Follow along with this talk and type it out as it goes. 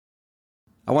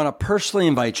I want to personally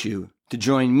invite you to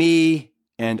join me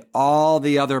and all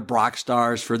the other Brock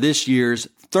stars for this year's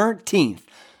 13th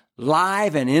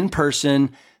live and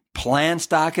in-person Plant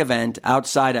Stock event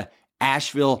outside of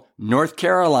Asheville, North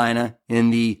Carolina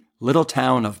in the little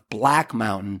town of Black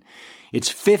Mountain.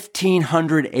 It's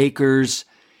 1,500 acres,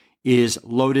 is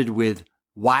loaded with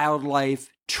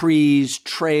wildlife, trees,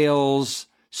 trails,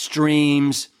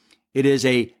 streams. It is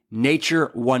a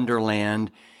nature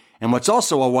wonderland. And what's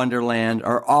also a wonderland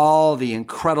are all the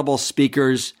incredible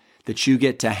speakers that you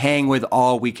get to hang with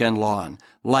all weekend long,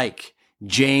 like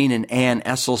Jane and Ann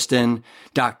Esselstyn,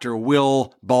 Dr.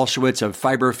 Will Bolshewitz of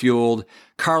Fiber Fueled,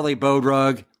 Carly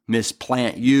Bodrug, Miss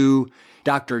Plant U,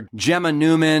 Dr. Gemma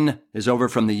Newman is over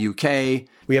from the UK.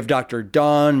 We have Dr.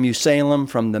 Dawn Musalem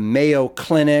from the Mayo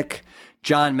Clinic,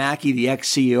 John Mackey, the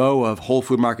ex-CEO of Whole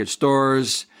Food Market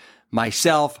Stores,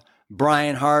 myself,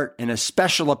 Brian Hart, and a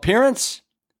special appearance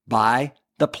by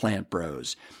the Plant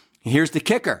Bros. Here's the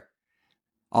kicker.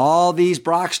 All these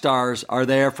Brock stars are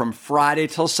there from Friday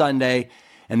till Sunday,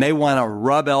 and they want to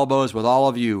rub elbows with all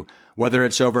of you, whether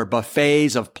it's over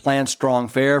buffets of Plant Strong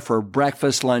fare for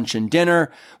breakfast, lunch, and dinner,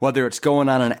 whether it's going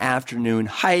on an afternoon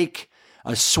hike,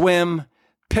 a swim,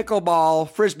 pickleball,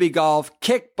 frisbee golf,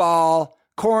 kickball,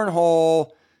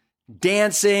 cornhole,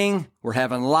 dancing. We're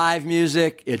having live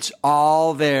music. It's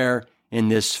all there in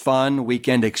this fun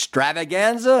weekend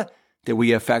extravaganza that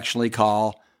we affectionately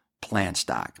call Plant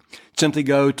Stock. Simply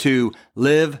go to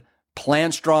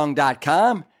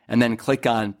liveplantstrong.com and then click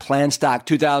on Plant Stock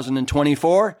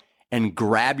 2024 and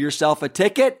grab yourself a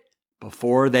ticket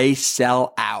before they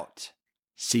sell out.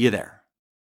 See you there.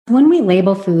 When we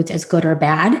label foods as good or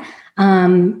bad,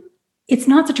 it's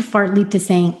not such a far leap to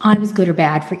saying I was good or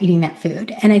bad for eating that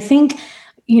food. And I think,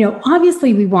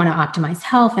 obviously we want to optimize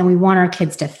health and we want our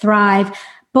kids to thrive,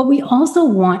 but we also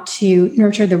want to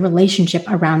nurture the relationship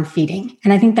around feeding.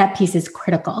 And I think that piece is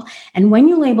critical. And when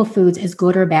you label foods as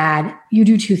good or bad, you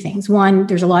do two things. One,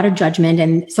 there's a lot of judgment.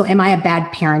 And so am I a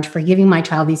bad parent for giving my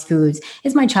child these foods?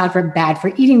 Is my child bad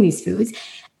for eating these foods?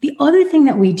 The other thing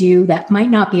that we do that might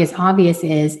not be as obvious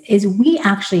is we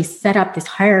actually set up this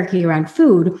hierarchy around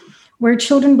food where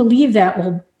children believe that,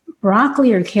 well,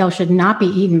 broccoli or kale should not be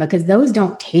eaten because those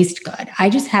don't taste good.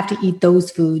 I just have to eat those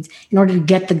foods in order to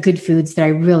get the good foods that I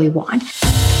really want.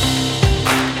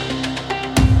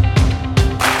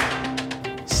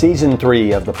 Season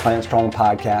 3 of the Plant Strong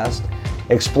podcast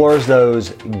explores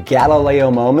those Galileo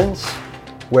moments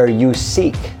where you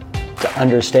seek to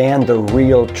understand the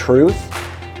real truth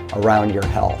around your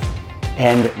health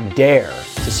and dare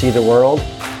to see the world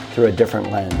through a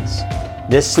different lens.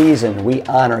 This season, we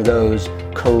honor those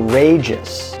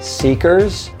courageous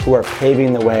seekers who are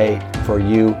paving the way for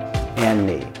you and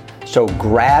me. So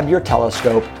grab your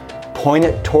telescope, point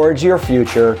it towards your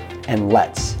future, and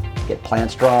let's get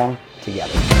Plant Strong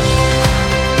together.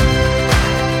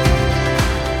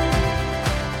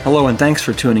 Hello, and thanks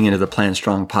for tuning into the Plant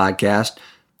Strong podcast,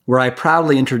 where I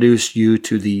proudly introduce you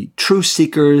to the true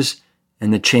seekers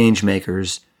and the change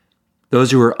makers,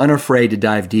 those who are unafraid to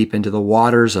dive deep into the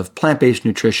waters of plant-based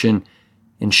nutrition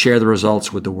and share the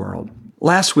results with the world.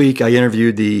 Last week, I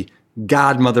interviewed the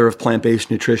godmother of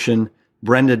plant-based nutrition,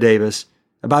 Brenda Davis,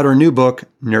 about her new book,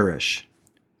 Nourish,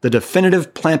 the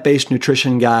definitive plant-based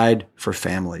nutrition guide for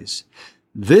families.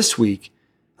 This week,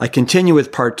 I continue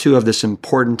with part 2 of this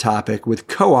important topic with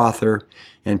co-author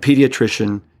and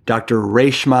pediatrician, Dr.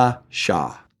 Reshma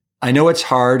Shah. I know it's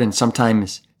hard and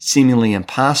sometimes seemingly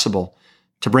impossible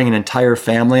to bring an entire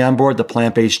family on board the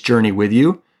plant-based journey with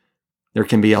you. There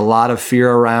can be a lot of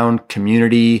fear around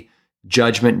community,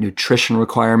 judgment, nutrition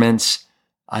requirements.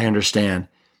 I understand.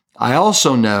 I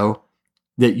also know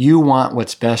that you want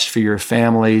what's best for your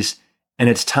families, and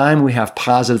it's time we have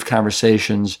positive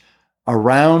conversations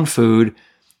around food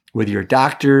with your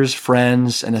doctors,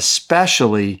 friends, and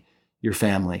especially your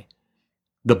family.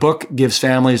 The book gives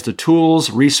families the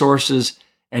tools, resources,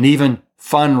 and even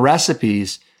fun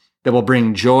recipes that will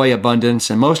bring joy,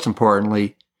 abundance, and most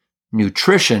importantly,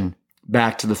 nutrition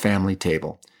back to the family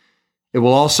table. It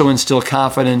will also instill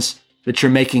confidence that you're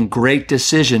making great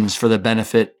decisions for the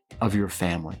benefit of your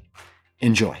family.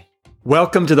 Enjoy.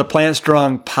 Welcome to the Plant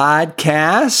Strong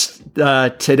podcast.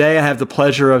 Today I have the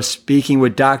pleasure of speaking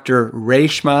with Dr.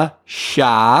 Reshma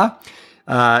Shah.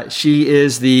 She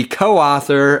is the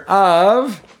co-author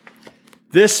of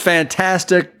this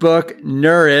fantastic book,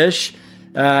 Nourish.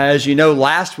 As you know,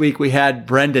 last week we had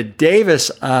Brenda Davis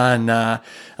on the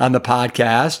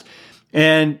podcast,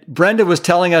 and Brenda was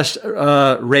telling us,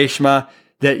 Reshma,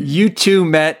 that you two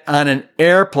met on an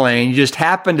airplane. You just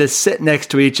happened to sit next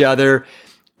to each other,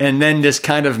 and then this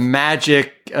kind of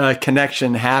magic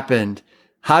connection happened.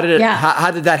 How did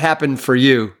that happen for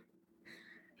you?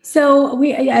 So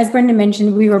we, as Brenda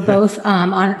mentioned, we were both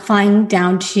flying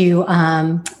down to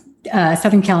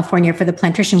Southern California for the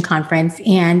Plantrician Conference,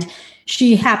 and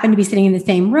she happened to be sitting in the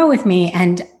same row with me.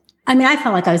 And I mean, I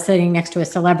felt like I was sitting next to a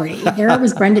celebrity. There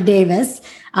was Brenda Davis.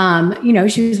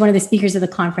 She was one of the speakers of the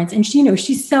conference, and she,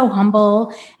 she's so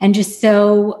humble and just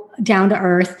so down to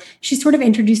earth. She sort of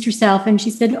introduced herself and she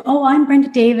said, "Oh, I'm Brenda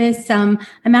Davis. I'm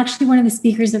actually one of the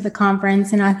speakers of the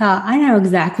conference." And I thought, I know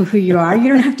exactly who you are. You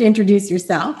don't have to introduce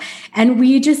yourself. And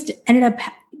we just ended up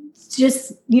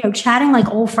chatting like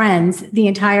old friends the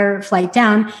entire flight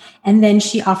down. And then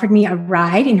she offered me a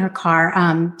ride in her car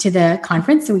to the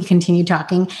conference. So we continued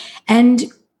talking. And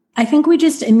I think we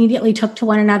just immediately took to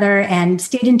one another and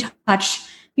stayed in touch,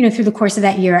 through the course of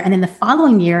that year. And then the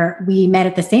following year, we met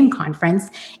at the same conference.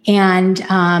 And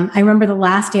I remember the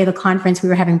last day of the conference, we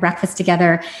were having breakfast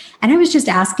together. And I was just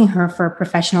asking her for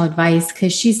professional advice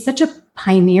because she's such a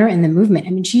pioneer in the movement.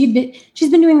 I mean, she's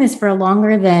been doing this for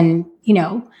longer than,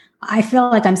 I feel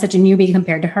like I'm such a newbie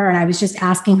compared to her. And I was just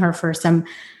asking her for some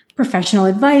professional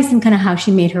advice and kind of how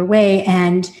she made her way.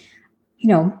 And,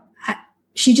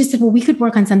 she just said, well, we could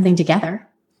work on something together.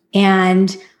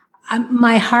 And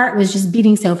my heart was just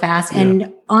beating so fast.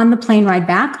 And on the plane ride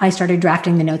back, I started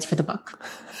drafting the notes for the book.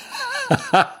 So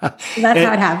that's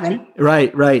how it happened.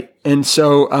 Right. And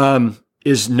so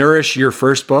is Nourish your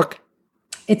first book?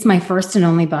 It's my first and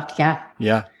only book. Yeah.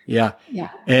 Yeah.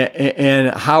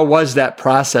 And how was that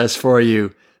process for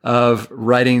you of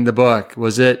writing the book?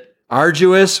 Was it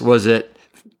arduous? Was it,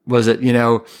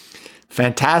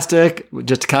 fantastic?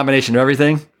 Just a combination of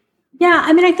everything? Yeah.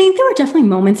 I mean, I think there were definitely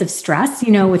moments of stress,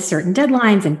 with certain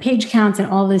deadlines and page counts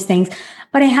and all those things.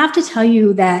 But I have to tell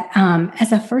you that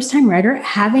as a first-time writer,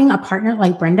 having a partner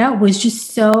like Brenda was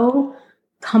just so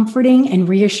comforting and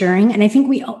reassuring. And I think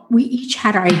we each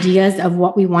had our ideas of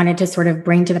what we wanted to sort of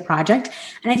bring to the project.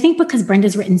 And I think because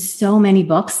Brenda's written so many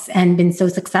books and been so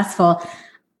successful,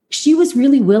 she was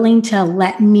really willing to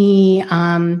let me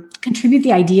contribute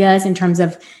the ideas in terms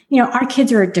of, our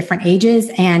kids are at different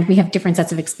ages and we have different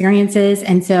sets of experiences.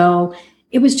 And so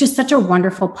it was just such a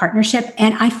wonderful partnership.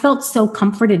 And I felt so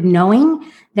comforted knowing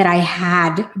that I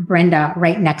had Brenda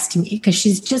right next to me because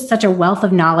she's just such a wealth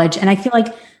of knowledge. And I feel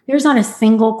like there's not a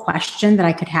single question that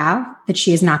I could have that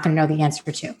she is not going to know the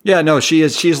answer to. Yeah, no,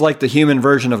 she's like the human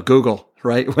version of Google,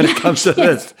 right? When it comes to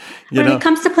this, when it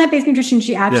comes to plant-based nutrition,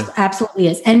 she absolutely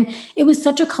is. And it was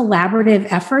such a collaborative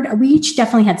effort. We each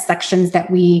definitely had sections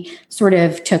that we sort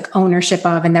of took ownership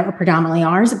of and that were predominantly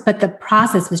ours, but the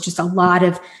process was just a lot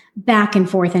of back and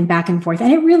forth. And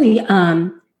it really,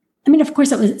 of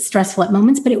course it was stressful at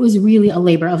moments, but it was really a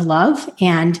labor of love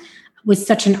and was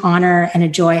such an honor and a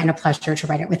joy and a pleasure to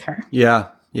write it with her. Yeah.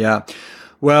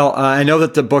 Well, I know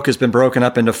that the book has been broken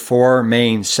up into 4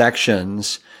 main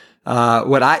sections.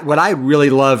 What I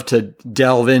really love to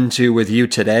delve into with you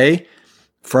today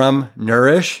from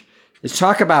Nourish is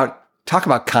talk about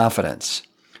confidence.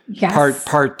 Yes.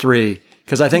 Part 3,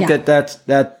 because I think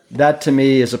that to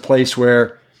me is a place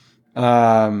where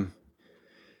I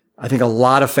think a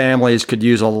lot of families could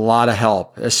use a lot of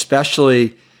help,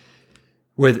 especially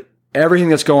with everything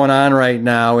that's going on right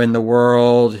now in the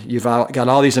world. You've got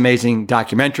all these amazing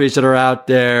documentaries that are out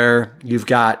there. You've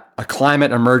got a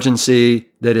climate emergency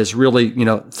that is really,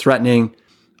 threatening,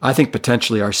 I think,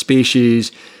 potentially our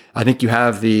species. I think you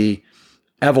have the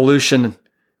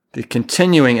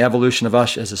continuing evolution of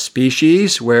us as a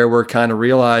species, where we're kind of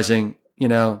realizing,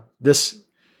 this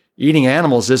eating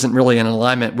animals isn't really in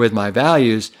alignment with my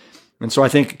values. And so I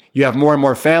think you have more and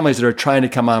more families that are trying to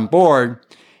come on board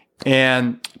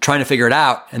and trying to figure it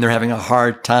out, and they're having a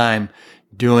hard time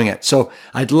doing it. So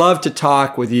I'd love to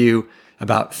talk with you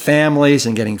about families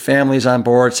and getting families on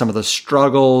board, some of the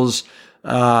struggles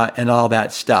and all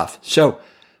that stuff. So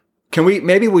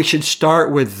maybe we should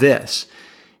start with this.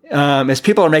 As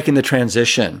people are making the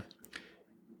transition,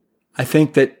 I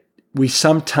think that we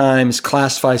sometimes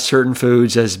classify certain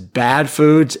foods as bad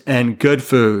foods and good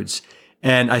foods.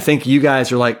 And I think you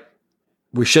guys are like,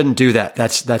 we shouldn't do that.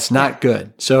 That's not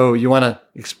good. So you want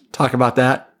to talk about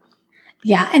that?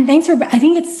 Yeah. And I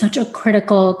think it's such a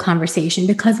critical conversation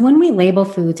because when we label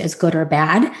foods as good or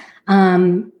bad,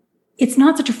 it's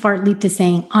not such a far leap to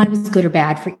saying I was good or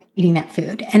bad for eating that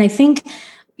food. And I think,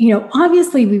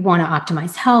 obviously we want to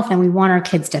optimize health and we want our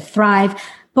kids to thrive,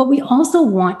 but we also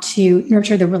want to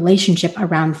nurture the relationship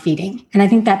around feeding. And I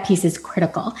think that piece is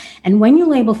critical. And when you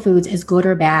label foods as good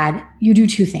or bad, you do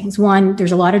 2 things. One,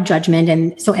 there's a lot of judgment.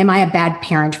 And so am I a bad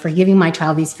parent for giving my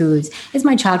child these foods? Is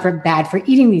my child bad for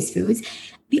eating these foods?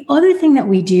 the other thing that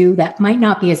we do that might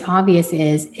not be as obvious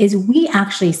is we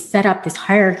actually set up this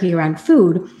hierarchy around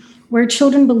food where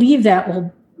children believe that,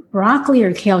 well, broccoli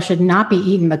or kale should not be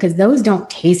eaten because those don't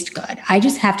taste good. I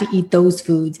just have to eat those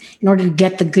foods in order to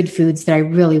get the good foods that I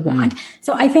really want.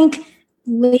 So I think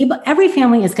every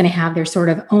family is going to have their sort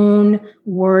of own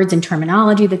words and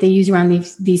terminology that they use around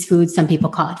these foods. Some people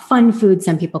call it fun food.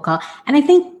 Some people and I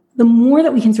think the more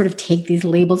that we can sort of take these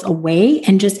labels away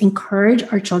and just encourage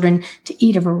our children to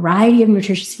eat a variety of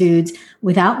nutritious foods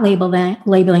without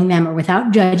labeling them or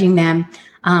without judging them,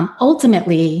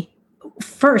 ultimately,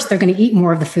 first, they're going to eat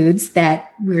more of the foods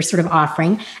that we're sort of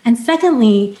offering. And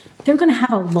secondly, they're going to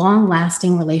have a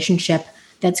long-lasting relationship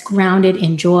that's grounded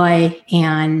in joy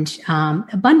and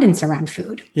abundance around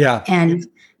food. Yeah. And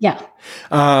yeah.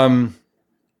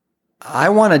 I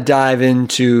want to dive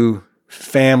into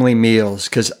family meals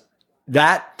because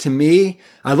that to me,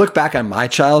 I look back on my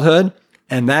childhood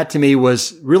and that to me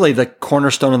was really the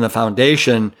cornerstone and the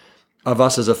foundation of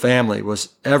us as a family was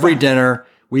every dinner.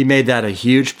 We made that a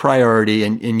huge priority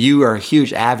and you are a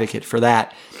huge advocate for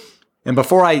that. And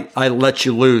before I let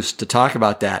you loose to talk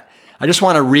about that, I just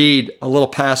want to read a little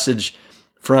passage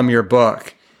from your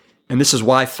book. And this is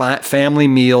why family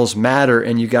meals matter.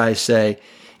 And you guys say,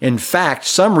 in fact,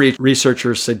 some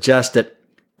researchers suggest that,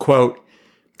 quote,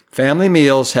 family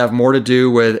meals have more to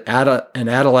do with an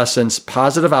adolescent's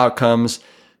positive outcomes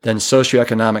than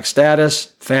socioeconomic status,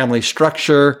 family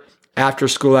structure,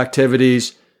 after-school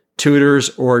activities, tutors,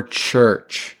 or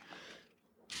church.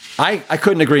 I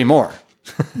couldn't agree more.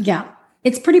 Yeah,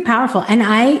 it's pretty powerful. And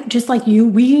I, just like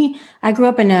you, I grew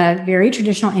up in a very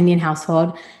traditional Indian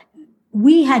household.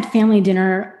 We had family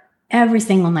dinner every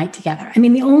single night together. I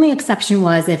mean, the only exception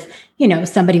was if,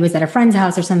 somebody was at a friend's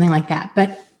house or something like that,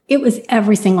 but it was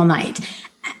every single night.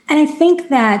 And I think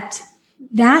that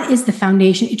is the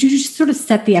foundation. You just sort of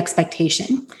set the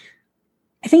expectation.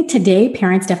 I think today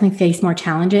parents definitely face more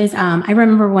challenges. I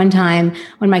remember one time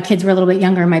when my kids were a little bit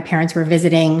younger, my parents were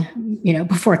visiting,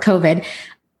 before COVID.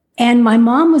 And my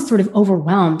mom was sort of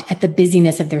overwhelmed at the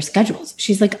busyness of their schedules.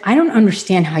 She's like, I don't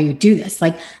understand how you do this.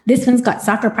 Like this one's got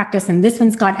soccer practice and this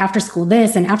one's got after school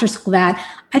this and after school that.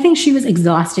 I think she was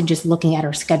exhausted just looking at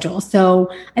her schedule. So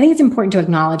I think it's important to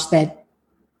acknowledge that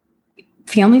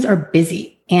families are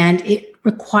busy and it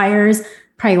requires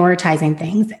prioritizing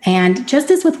things. And just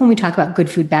as with when we talk about good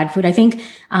food, bad food, I think,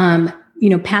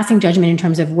 passing judgment in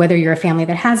terms of whether you're a family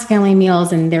that has family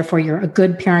meals and therefore you're a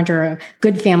good parent or a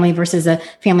good family versus a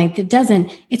family that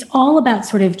doesn't, it's all about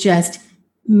sort of just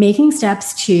making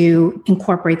steps to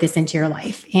incorporate this into your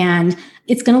life. And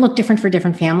it's going to look different for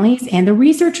different families. And the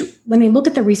research, when they look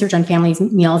at the research on family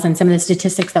meals and some of the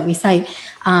statistics that we cite,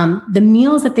 the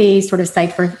meals that they sort of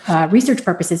cite for research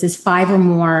purposes is 5 or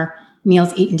more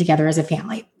meals eaten together as a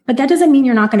family. But that doesn't mean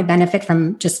you're not going to benefit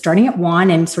from just starting at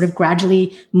 1 and sort of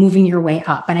gradually moving your way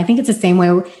up. And I think it's the same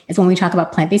way as when we talk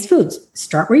about plant-based foods.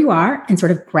 Start where you are and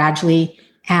sort of gradually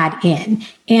add in.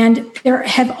 And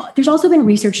there's also been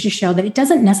research to show that it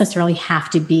doesn't necessarily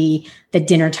have to be the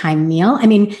dinner time meal. I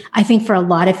mean, I think for a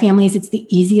lot of families, it's the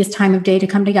easiest time of day to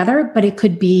come together, but it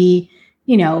could be,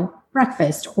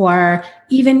 breakfast, or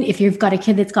even if you've got a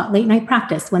kid that's got late night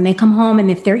practice, when they come home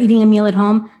and if they're eating a meal at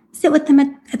home, sit with them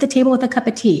at the table with a cup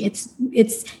of tea.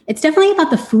 It's definitely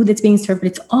about the food that's being served, but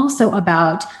it's also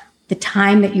about the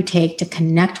time that you take to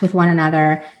connect with one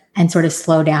another and sort of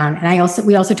slow down. And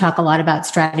we also talk a lot about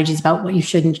strategies about what you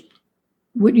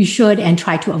should and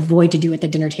try to avoid to do at the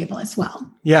dinner table as well.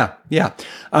 Yeah.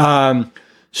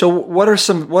 So what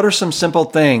are some simple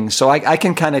things? So I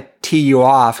can kind of tee you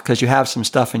off because you have some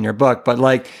stuff in your book, but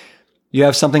like you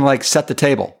have something like set the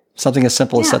table, something as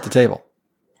simple as set the table.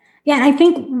 Yeah. And I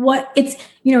think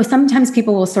sometimes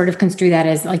people will sort of construe that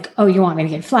as like, oh, you want me to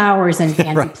get flowers and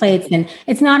fancy right. plates. And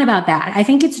it's not about that. I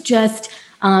think it's just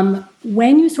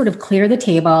when you sort of clear the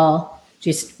table,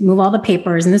 just move all the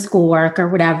papers and the schoolwork or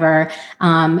whatever,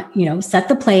 set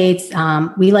the plates.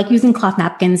 We like using cloth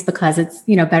napkins because it's,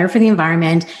 better for the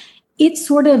environment. It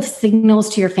sort of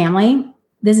signals to your family,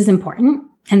 this is important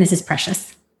and this is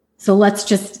precious. So let's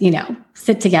just,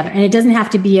 sit together. And it doesn't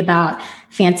have to be about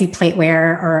fancy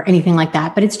plateware or anything like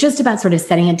that, but it's just about sort of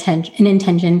setting an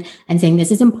intention and saying,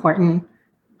 this is important.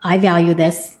 I value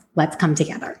this. Let's come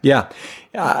together. Yeah.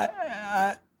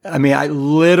 I mean,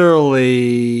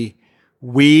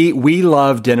 we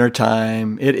love dinner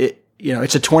time.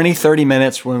 It's a 20, 30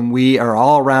 minutes when we are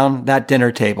all around that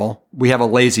dinner table. We have a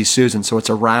lazy Susan, so it's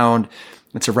a round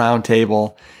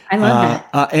table. I love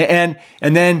that.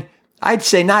 And then I'd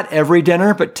say not every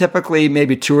dinner, but typically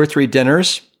maybe 2 or 3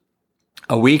 dinners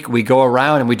a week. We go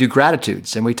around and we do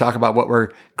gratitudes and we talk about what we're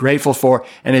grateful for.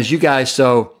 And as you guys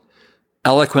so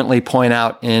eloquently point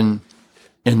out in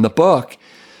the book,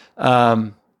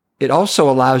 it also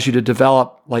allows you to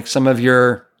develop like some of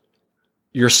your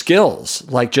skills,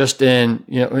 like just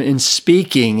in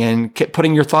speaking and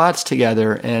putting your thoughts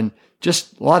together, and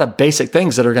just a lot of basic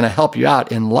things that are going to help you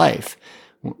out in life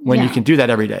when you can do that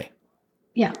every day.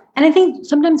 Yeah. And I think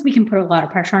sometimes we can put a lot of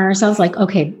pressure on ourselves. Like,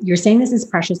 okay, you're saying this is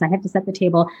precious. I have to set the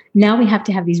table. Now we have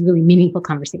to have these really meaningful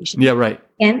conversations. Yeah, right.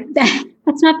 And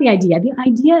that's not the idea. The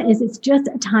idea is it's just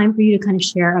a time for you to kind of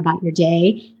share about your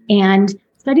day. And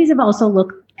studies have also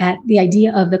looked at the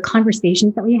idea of the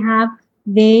conversations that we have.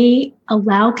 They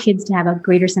allow kids to have a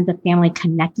greater sense of family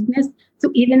connectedness.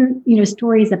 So even,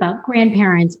 stories about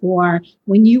grandparents or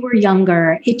when you were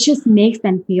younger, it just makes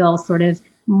them feel sort of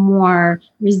more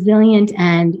resilient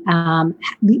and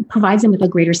provides them with a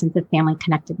greater sense of family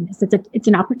connectedness. It's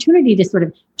an opportunity to sort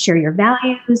of share your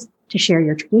values, to share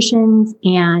your traditions.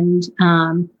 And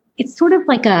it's sort of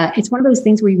like it's one of those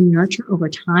things where you nurture over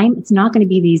time. It's not going to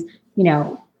be these,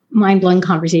 mind-blowing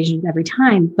conversations every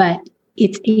time, but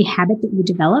it's a habit that you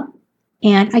develop.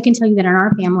 And I can tell you that in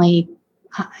our family,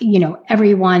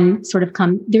 everyone sort of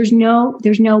there's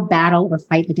no battle or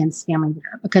fight against family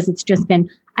dinner, because it's just been,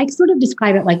 I sort of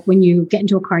describe it like when you get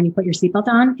into a car and you put your seatbelt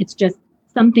on, it's just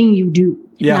something you do.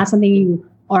 It's not something you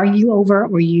argue over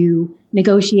or you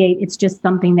negotiate. It's just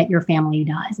something that your family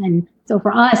does. And so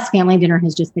for us, family dinner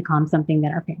has just become something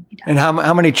that our family does. And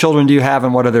how many children do you have,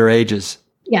 and what are their ages?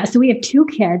 Yeah, so we have 2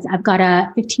 kids. I've got a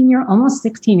 15-year-old, almost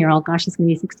 16-year-old. Gosh, it's going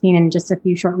to be 16 in just a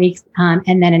few short weeks. And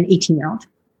then an 18-year-old.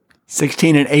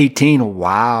 16 and 18.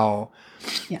 Wow.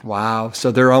 Yeah. Wow.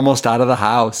 So they're almost out of the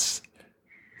house.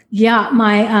 Yeah.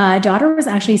 My daughter was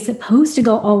actually supposed to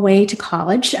go away to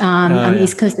college on the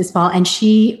East Coast this fall. And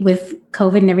she, with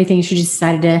COVID and everything, she just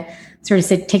decided to sort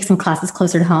of take some classes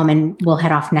closer to home, and we'll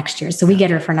head off next year. So we get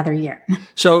her for another year.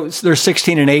 So they're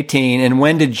 16 and 18. And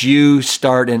when did you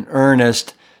start in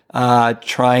earnest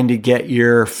trying to get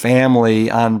your family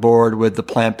on board with the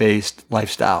plant-based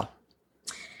lifestyle?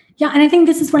 Yeah, and I think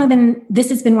this has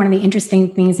been one of the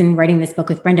interesting things in writing this book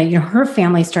with Brenda. Her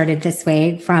family started this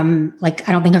way from I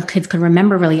don't think her kids could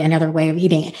remember really another way of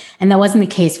eating. And that wasn't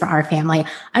the case for our family.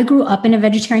 I grew up in a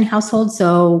vegetarian household,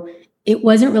 so it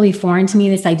wasn't really foreign to me,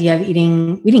 this idea of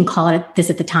eating, we didn't call it this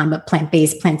at the time, but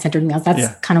plant-based, plant-centered meals.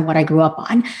 That's kind of what I grew up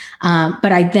on.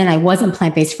 But I wasn't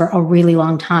plant-based for a really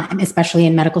long time, especially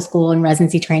in medical school and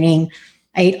residency training.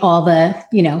 I ate all the,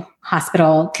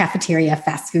 hospital cafeteria,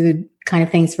 fast food kind of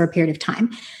things for a period of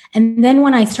time. And then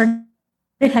when I started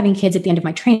having kids at the end of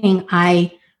my training,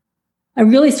 I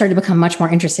really started to become much more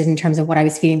interested in terms of what I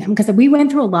was feeding them, because we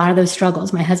went through a lot of those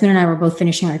struggles. My husband and I were both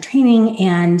finishing our training,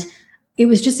 and it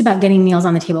was just about getting meals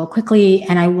on the table quickly.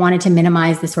 And I wanted to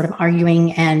minimize the sort of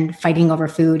arguing and fighting over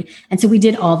food. And so we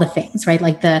did all the things, right?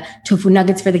 Like the tofu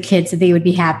nuggets for the kids so they would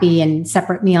be happy, and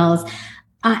separate meals.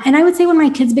 And I would say when my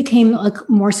kids became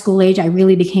more school age, I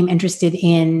really became interested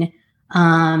in,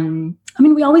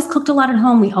 we always cooked a lot at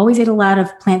home. We always ate a lot of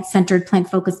plant-centered,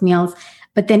 plant-focused meals.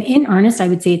 But then in earnest, I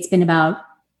would say it's been about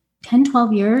 10,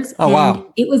 12 years. Oh,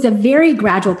 wow. It was a very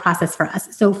gradual process for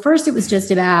us. So first it was just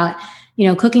about,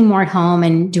 cooking more at home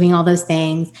and doing all those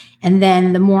things. And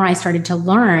then the more I started to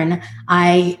learn,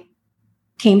 I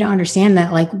came to understand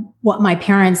that what my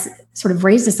parents sort of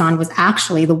raised us on was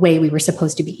actually the way we were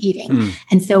supposed to be eating.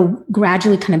 And so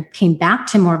gradually kind of came back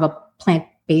to more of a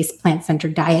plant-based,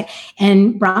 plant-centered diet,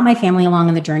 and brought my family along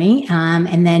on the journey.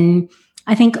 And then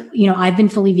I think, I've been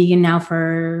fully vegan now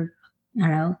for,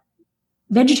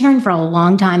 vegetarian for a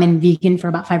long time and vegan for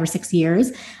about 5 or 6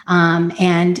 years.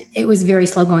 And it was a very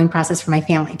slow going process for my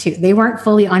family too. They weren't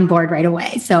fully on board right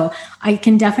away. So I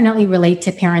can definitely relate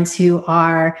to parents who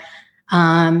are,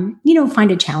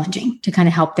 find it challenging to kind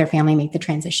of help their family make the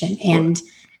transition. And,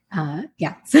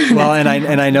 Well,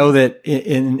 and I know that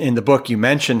in the book you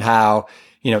mentioned how,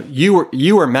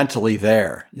 you were mentally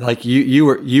there, like you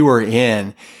were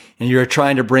in, and you were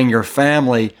trying to bring your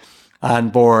family on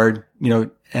board,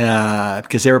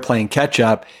 because they were playing catch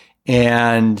up,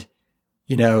 and,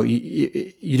 you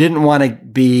didn't want to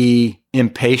be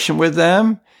impatient with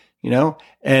them,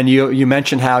 and you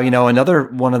mentioned how, another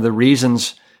one of the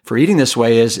reasons for eating this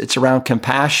way is it's around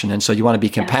compassion. And so you want to be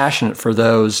compassionate for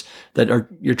those that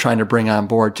you're trying to bring on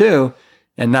board too,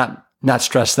 and not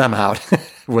stress them out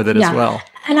with it as well.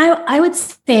 And I would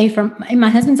say my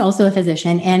husband's also a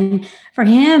physician, and for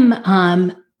him,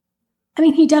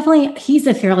 he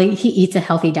eats a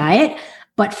healthy diet,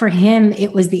 but for him,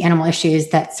 it was the animal issues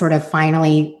that sort of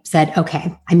finally said,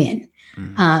 okay, I'm in.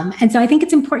 And so I think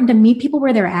it's important to meet people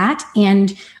where they're at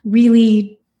and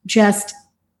really just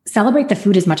celebrate the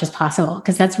food as much as possible,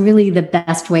 because that's really the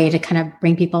best way to kind of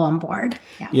bring people on board.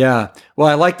 Yeah. Well,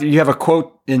 I like that you have a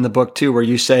quote in the book too, where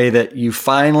you say that you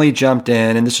finally jumped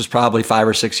in, and this was probably 5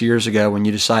 or 6 years ago when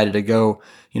you decided to go,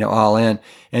 all in.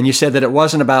 And you said that it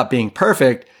wasn't about being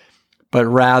perfect, but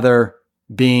rather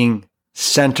being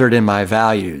centered in my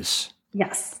values.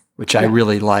 Yes. Which I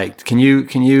really liked. Can you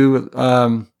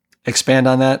expand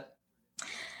on that?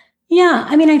 Yeah.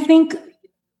 I mean, I think,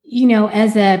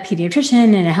 as a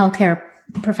pediatrician and a healthcare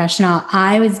professional,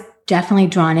 I was definitely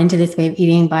drawn into this way of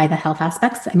eating by the health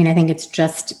aspects. I mean, I think it's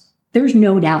just, there's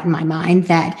no doubt in my mind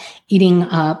that eating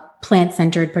a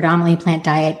plant-centered, predominantly plant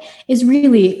diet is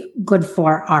really good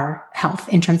for our health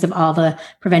in terms of all the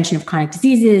prevention of chronic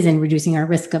diseases and reducing our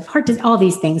risk of heart disease, all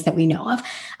these things that we know of.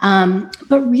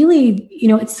 But really,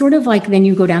 it's sort of like then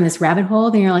you go down this rabbit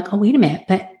hole, then you're like, oh, wait a minute.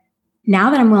 But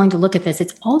now that I'm willing to look at this,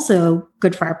 it's also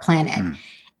good for our planet.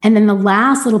 And then the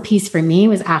last little piece for me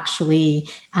was actually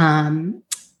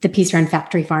the piece around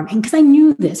factory farming, because I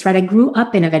knew this, right? I grew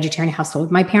up in a vegetarian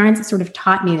household. My parents sort of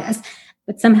taught me this,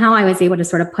 but somehow I was able to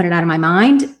sort of put it out of my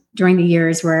mind during the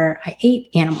years where I ate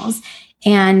animals.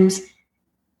 And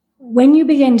when you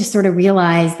begin to sort of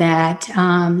realize that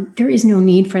there is no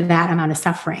need for that amount of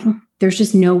suffering, there's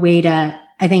just no way to,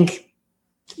 I think,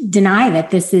 deny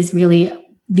that this is really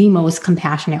the most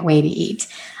compassionate way to eat.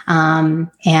 So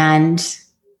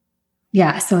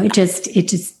it just,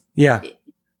 yeah.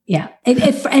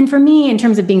 And for me, in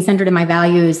terms of being centered in my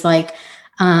values, like,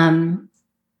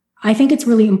 I think it's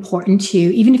really important to,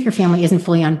 even if your family isn't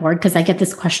fully on board, because I get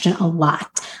this question a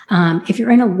lot. If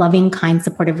you're in a loving, kind,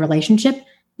 supportive relationship,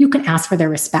 you can ask for their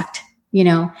respect,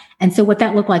 And so what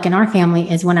that looked like in our family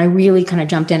is when I really kind of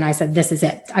jumped in, I said, this is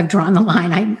it. I've drawn the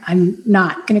line. I'm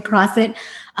not going to cross it.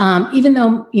 Even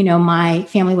though, my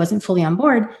family wasn't fully on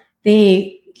board,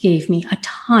 they gave me a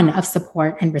ton of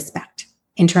support and respect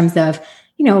in terms of,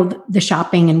 the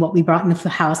shopping and what we brought into the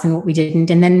house and what we didn't.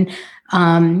 And then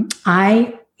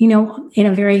I, in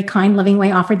a very kind, loving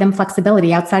way, offered them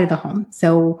flexibility outside of the home.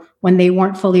 So when they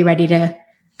weren't fully ready to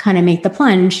kind of make the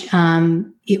plunge,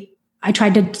 I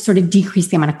tried to sort of decrease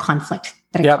the amount of conflict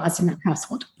that it caused in that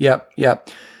household. Yep.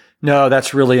 No,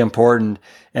 that's really important.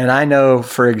 And I know,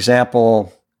 for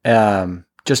example, I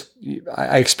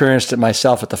experienced it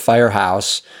myself at the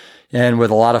firehouse, and with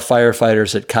a lot of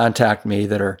firefighters that contact me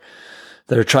that are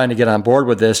trying to get on board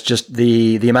with this, just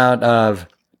the amount of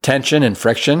tension and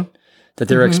friction that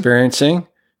they're experiencing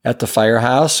at the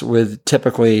firehouse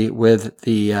typically with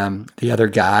the other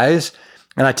guys.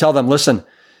 And I tell them, listen,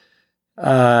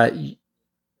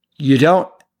 you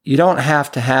don't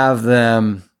have to have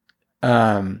them,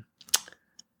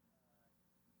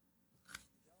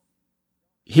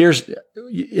 here's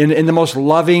in the most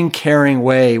loving, caring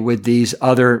way with these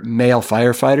other male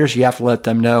firefighters. You have to let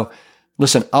them know,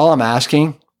 listen, all I'm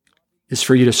asking is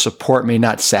for you to support me,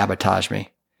 not sabotage me.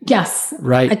 Yes.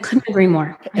 Right. I couldn't agree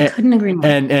more.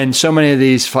 And so many of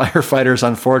these firefighters,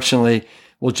 unfortunately,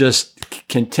 will just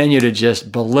continue to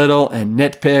just belittle and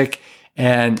nitpick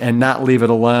and not leave it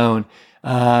alone,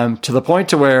 to the point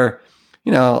to where,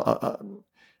 a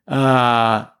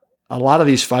lot of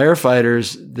these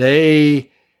firefighters,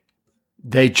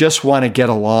 they just want to get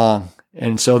along.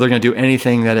 And so they're going to do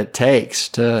anything that it takes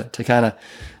to kind of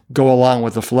go along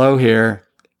with the flow here,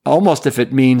 almost if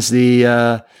it means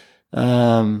the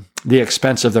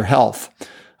expense of their health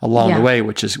along the way,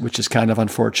 which is kind of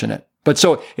unfortunate. But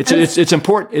so it's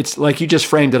important. It's like you just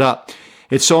framed it up.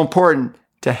 It's so important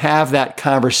to have that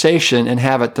conversation and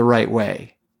have it the right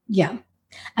way. Yeah.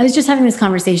 I was just having this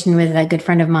conversation with a good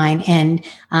friend of mine, and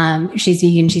she's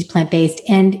vegan, she's plant-based,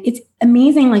 and it's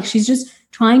amazing. Like, she's just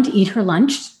trying to eat her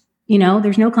lunch.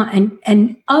 There's no,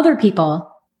 and other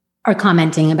people are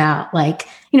commenting about, like,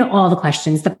 all the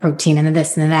questions, the protein and the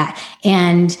this and the that.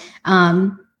 And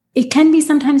it can be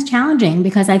sometimes challenging,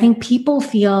 because I think people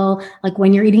feel like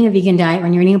when you're eating a vegan diet,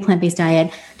 when you're eating a plant-based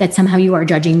diet, that somehow you are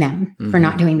judging them for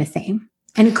not doing the same.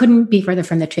 And it couldn't be further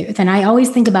from the truth. And I always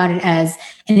think about it as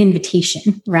an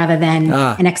invitation rather than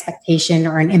an expectation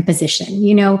or an imposition.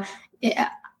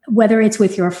 Whether it's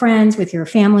with your friends, with your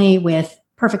family, with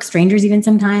perfect strangers, even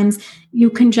sometimes, you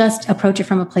can just approach it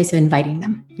from a place of inviting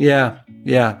them. Yeah.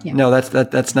 No,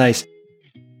 that's nice.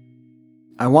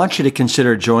 I want you to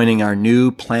consider joining our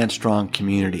new Plant Strong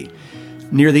community.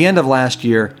 Near the end of last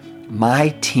year,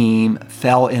 my team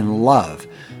fell in love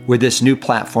with this new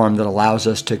platform that allows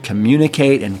us to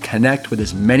communicate and connect with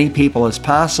as many people as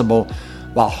possible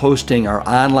while hosting our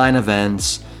online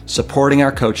events, supporting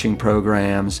our coaching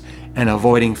programs, and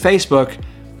avoiding Facebook,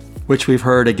 which we've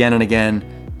heard again and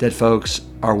again that folks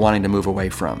are wanting to move away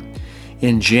from.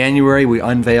 In January, we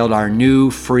unveiled our new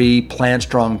free Plant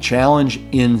Strong Challenge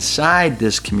inside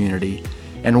this community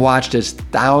and watched as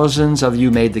thousands of you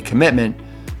made the commitment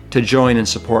to join and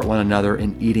support one another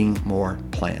in eating more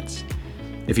plants.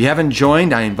 If you haven't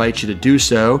joined, I invite you to do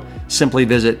so. Simply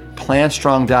visit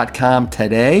plantstrong.com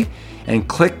today and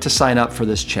click to sign up for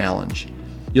this challenge.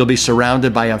 You'll be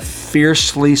surrounded by a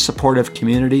fiercely supportive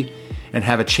community and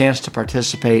have a chance to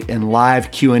participate in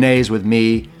live Q&As with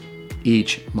me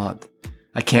each month.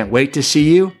 I can't wait to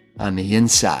see you on the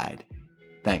inside.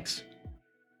 Thanks.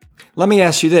 Let me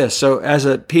ask you this. So as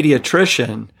a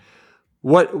pediatrician,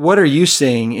 what are you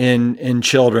seeing in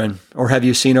children, or have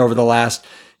you seen over the last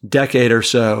decade or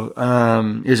so?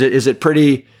 Is it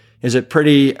pretty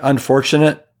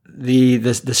unfortunate,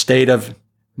 the state of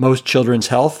most children's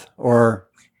health, or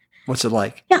what's it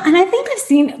like? Yeah, and I think I've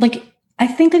seen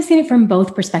it from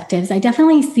both perspectives. I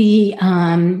definitely see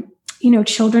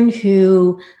children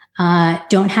who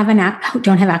don't have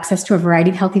access to a variety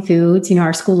of healthy foods.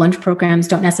 Our school lunch programs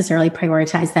don't necessarily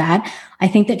prioritize that. I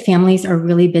think that families are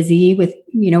really busy with,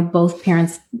 both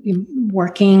parents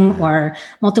working or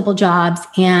multiple jobs,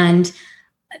 and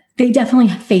they definitely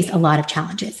face a lot of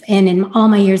challenges. And in all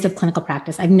my years of clinical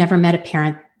practice, I've never met a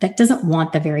parent that doesn't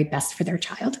want the very best for their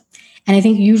child. And I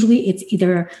think usually it's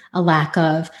either a lack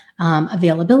of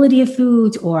availability of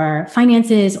foods or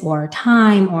finances or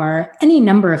time or any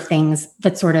number of things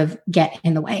that sort of get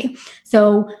in the way.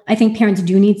 So I think parents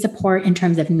do need support in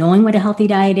terms of knowing what a healthy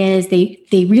diet is.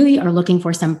 They really are looking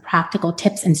for some practical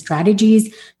tips and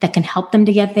strategies that can help them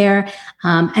to get there.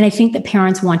 And I think that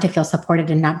parents want to feel supported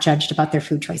and not judged about their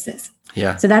food choices.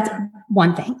 Yeah. So that's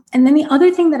one thing. And then the other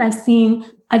thing that I've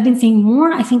been seeing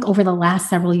more, I think, over the last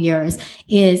several years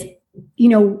is,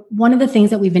 one of the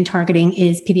things that we've been targeting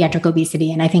is pediatric obesity.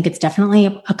 And I think it's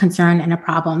definitely a concern and a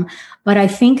problem. But I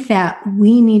think that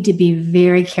we need to be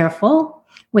very careful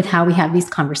with how we have these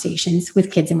conversations with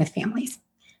kids and with families,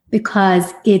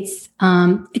 because it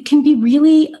can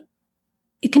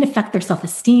affect their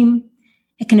self-esteem.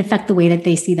 It can affect the way that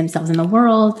they see themselves in the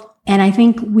world. And I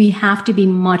think we have to be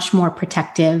much more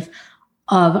protective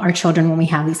of our children when we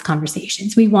have these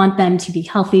conversations. We want them to be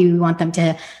healthy. We want them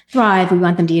to thrive. We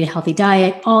want them to eat a healthy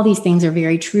diet. All these things are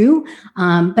very true.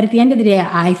 But at the end of the day,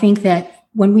 I think that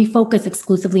when we focus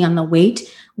exclusively on the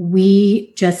weight,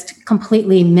 we just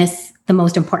completely miss the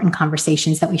most important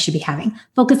conversations that we should be having,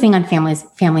 focusing on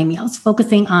family meals,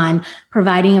 focusing on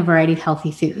providing a variety of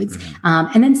healthy foods.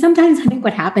 Mm-hmm. And then sometimes I think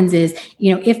what happens is,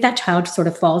 if that child sort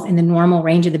of falls in the normal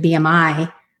range of the BMI,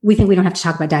 we think we don't have to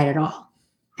talk about diet at all.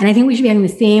 And I think we should be having the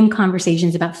same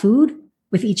conversations about food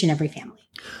with each and every family.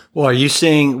 Well,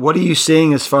 what are you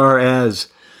seeing as far as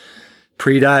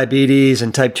prediabetes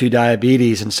and type 2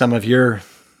 diabetes in some of your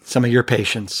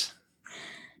patients?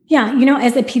 Yeah,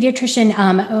 as a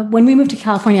pediatrician, when we moved to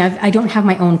California, I don't have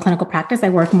my own clinical practice. I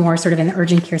work more sort of in the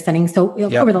urgent care setting. So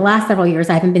over the last several years,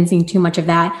 I haven't been seeing too much of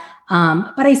that.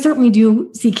 But I certainly do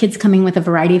see kids coming with a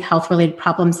variety of health-related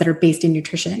problems that are based in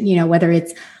nutrition, whether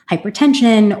it's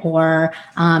hypertension or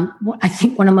I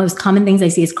think one of the most common things I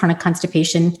see is chronic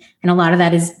constipation. And a lot of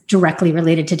that is directly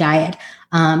related to diet.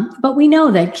 But we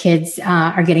know that kids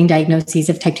are getting diagnoses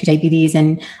of type 2 diabetes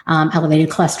and elevated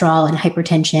cholesterol and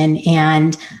hypertension,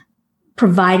 and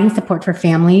providing support for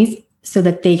families so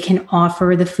that they can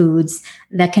offer the foods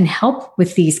that can help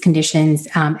with these conditions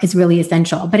is really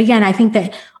essential. But again, I think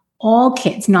that all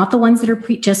kids, not the ones that are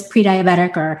just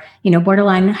pre-diabetic or,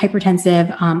 borderline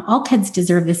hypertensive, all kids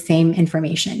deserve the same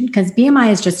information, because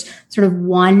BMI is just sort of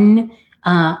one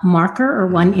marker or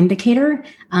one indicator.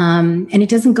 And it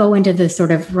doesn't go into the sort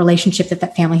of relationship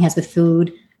that family has with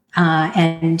food.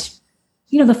 And,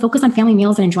 the focus on family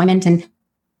meals and enjoyment, and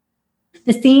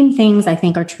the same things I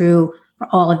think are true for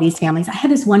all of these families. I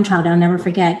had this one child I'll never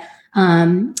forget,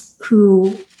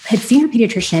 who had seen her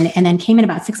pediatrician and then came in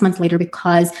about 6 months later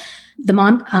because the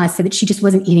mom said that she just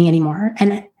wasn't eating anymore.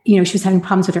 And, she was having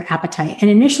problems with her appetite. And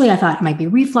initially I thought it might be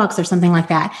reflux or something like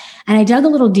that. And I dug a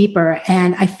little deeper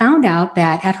and I found out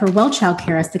that at her well child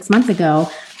care 6 months ago,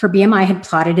 her BMI had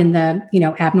plotted in the,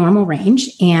 abnormal range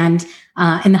and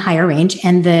in the higher range.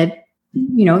 And it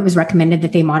was recommended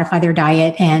that they modify their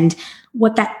diet. And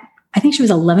I think she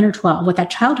was 11 or 12. What that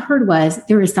child heard was,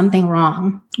 there is something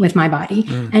wrong with my body.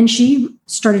 And she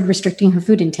started restricting her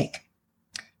food intake.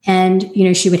 And,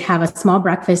 she would have a small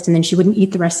breakfast and then she wouldn't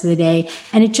eat the rest of the day.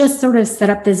 And it just sort of set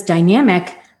up this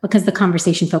dynamic because the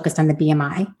conversation focused on the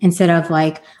BMI instead of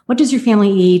like, what does your family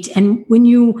eat? And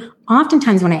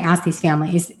oftentimes when I ask these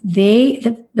families,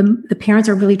 the parents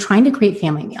are really trying to create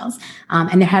family meals,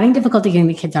 and they're having difficulty getting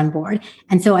the kids on board.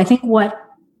 And so I think what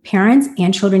parents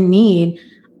and children need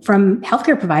from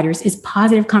healthcare providers is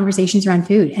positive conversations around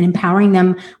food and empowering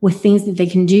them with things that they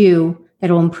can do that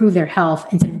will improve their health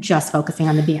instead of just focusing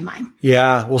on the BMI.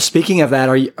 Yeah. Well, speaking of that,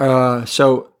 are you,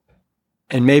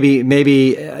 and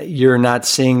maybe you're not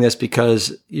seeing this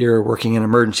because you're working in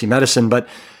emergency medicine, but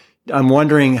I'm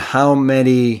wondering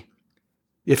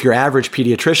if your average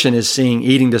pediatrician is seeing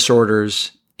eating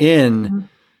disorders in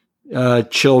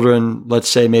children, let's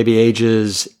say maybe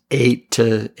ages 8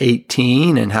 to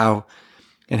 18, and how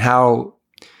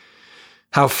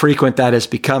frequent that is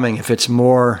becoming, if it's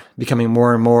becoming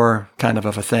more and more kind of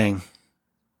a thing.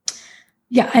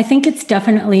 Yeah, I think it's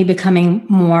definitely becoming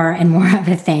more and more of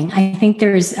a thing. I think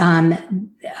there's a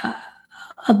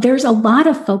lot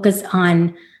of focus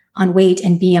on weight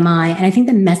and BMI. And I think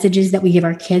the messages that we give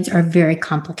our kids are very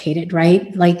complicated,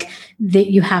 right? Like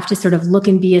that you have to sort of look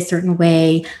and be a certain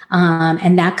way.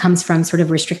 And that comes from sort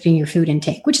of restricting your food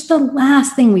intake, which is the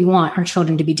last thing we want our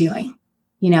children to be doing.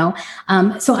 So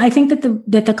I think that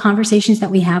the conversations that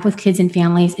we have with kids and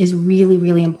families is really,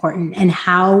 really important, and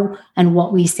how and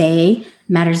what we say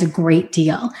matters a great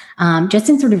deal. Just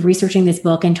in sort of researching this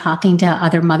book and talking to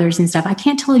other mothers and stuff, I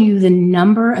can't tell you the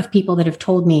number of people that have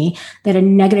told me that a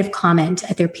negative comment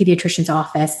at their pediatrician's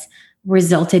office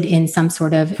resulted in some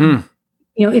sort of, even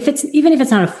if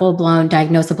it's not a full-blown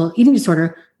diagnosable eating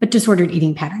disorder, but disordered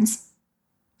eating patterns.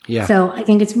 Yeah. So I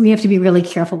think we have to be really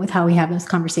careful with how we have those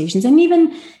conversations. And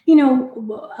even,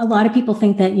 a lot of people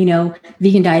think that,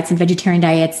 vegan diets and vegetarian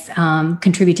diets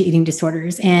contribute to eating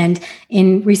disorders. And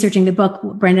in researching the book,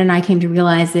 what Brenda and I came to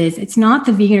realize is it's not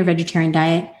the vegan or vegetarian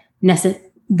diet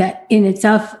that in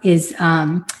itself is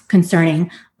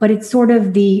concerning, but it's sort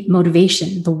of the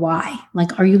motivation, the why.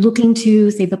 Like, are you looking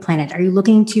to save the planet? Are you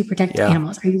looking to protect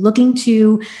animals? Are you looking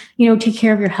to, take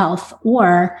care of your health?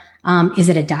 Or is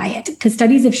it a diet? Because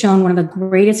studies have shown one of the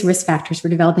greatest risk factors for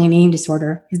developing an eating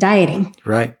disorder is dieting.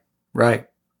 Right.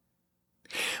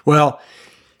 Well,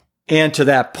 and to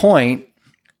that point,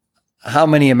 how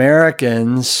many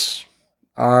Americans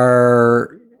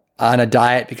are on a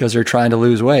diet because they're trying to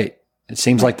lose weight? It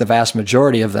seems like the vast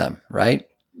majority of them, right?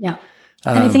 Yeah.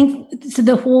 And I think so.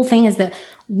 The whole thing is that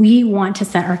we want to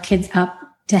set our kids up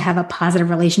to have a positive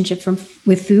relationship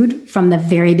with food from the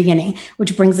very beginning,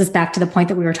 which brings us back to the point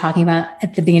that we were talking about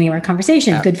at the beginning of our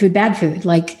conversation, good food, bad food.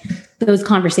 Like those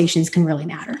conversations can really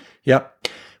matter. Yep.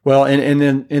 Well, and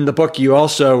in the book, you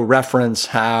also reference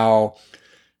how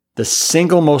the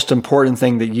single most important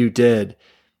thing that you did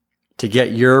to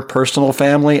get your personal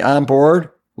family on board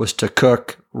was to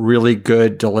cook really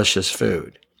good, delicious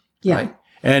food. Yeah. Right?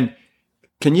 And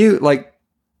can you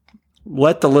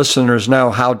let the listeners know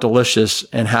how delicious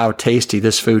and how tasty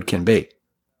this food can be?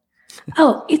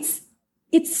 Oh, it's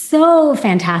so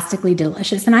fantastically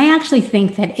delicious. And I actually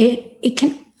think that it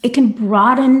can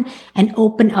broaden and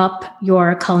open up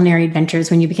your culinary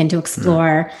adventures when you begin to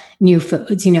explore new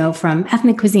foods, from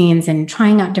ethnic cuisines and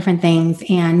trying out different things.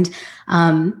 And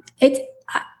it's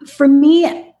for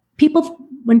me,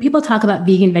 when people talk about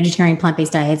vegan, vegetarian,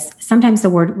 plant-based diets, sometimes the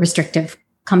word restrictive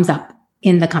comes up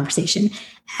in the conversation.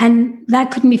 And that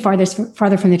couldn't be farther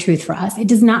from the truth for us. It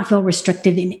does not feel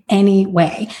restrictive in any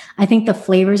way. I think the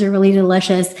flavors are really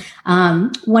delicious.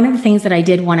 One of the things that I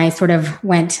did when I sort of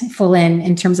went full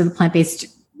in terms of the plant-based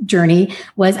journey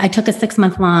was I took a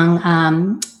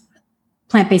 6-month-long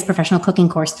plant-based professional cooking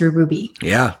course through Ruby.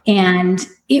 Yeah. And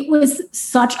it was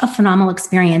such a phenomenal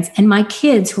experience. And my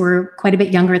kids, who were quite a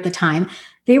bit younger at the time,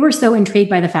 they were so intrigued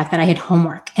by the fact that I had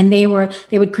homework, and they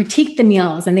would critique the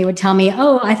meals, and they would tell me,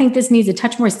 oh, I think this needs a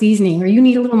touch more seasoning, or you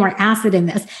need a little more acid in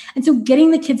this. And so getting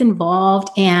the kids involved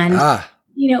and,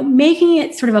 making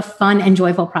it sort of a fun and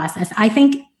joyful process. I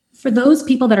think for those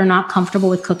people that are not comfortable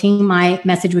with cooking, my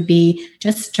message would be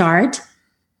just start.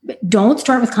 Don't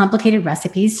start with complicated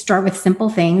recipes. Start with simple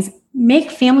things, make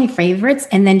family favorites,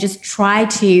 and then just try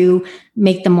to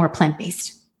make them more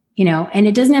plant-based. And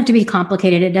it doesn't have to be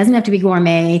complicated. It doesn't have to be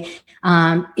gourmet.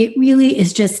 It really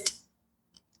is just,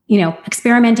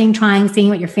 experimenting, trying, seeing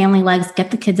what your family likes, get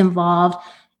the kids involved,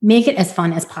 make it as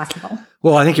fun as possible.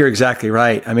 Well, I think you're exactly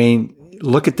right. I mean,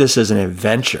 look at this as an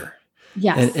adventure.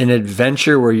 Yes. An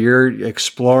adventure where you're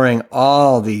exploring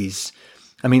all these,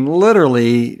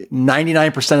 literally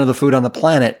 99% of the food on the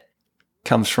planet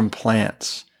comes from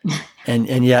plants.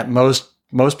 and yet most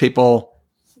people,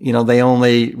 they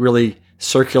only really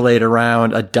circulate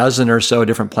around a dozen or so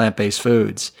different plant-based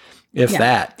foods, if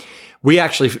that. We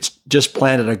actually just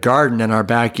planted a garden in our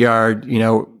backyard,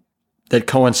 that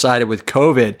coincided with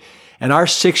COVID. And our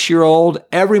 6-year-old,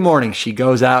 every morning she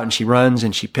goes out and she runs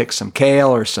and she picks some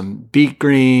kale or some beet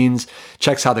greens,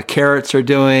 checks how the carrots are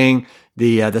doing,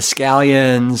 the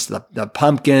scallions, the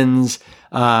pumpkins.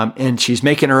 And she's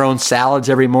making her own salads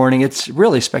every morning. It's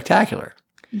really spectacular.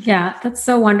 Yeah, that's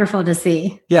so wonderful to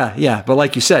see. Yeah, yeah. But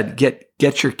like you said,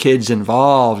 get your kids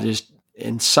involved just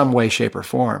in some way, shape, or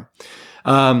form.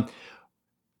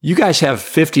 You guys have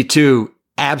 52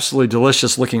 absolutely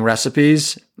delicious looking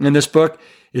recipes in this book.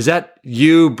 Is that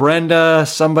you, Brenda,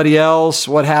 somebody else?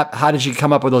 How did you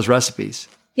come up with those recipes?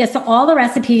 Yeah, so all the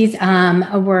recipes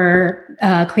were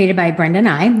created by Brenda and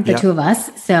I, the two of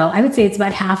us. So I would say it's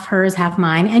about half hers, half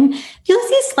mine. And you'll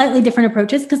see slightly different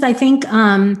approaches because I think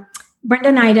Brenda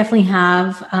and I definitely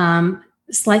have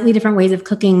slightly different ways of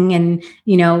cooking and,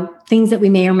 things that we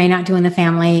may or may not do in the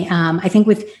family. I think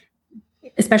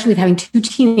especially with having 2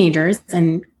 teenagers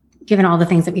and given all the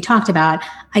things that we talked about,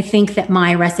 I think that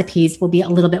my recipes will be a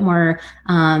little bit more,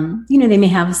 they may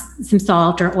have some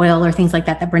salt or oil or things like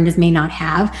that Brenda's may not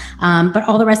have. But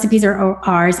all the recipes are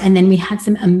ours. And then we had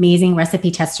some amazing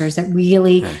recipe testers that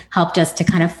really helped us to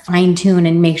kind of fine tune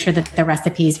and make sure that the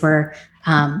recipes were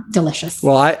delicious.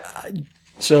 Well,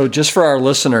 so just for our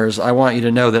listeners, I want you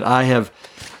to know that I have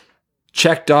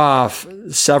checked off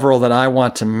several that I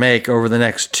want to make over the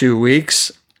next 2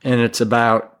 weeks. And it's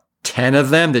about 10 of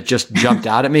them that just jumped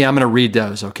out at me. I'm going to read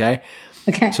those. Okay.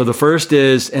 Okay. So the first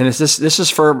is, and this is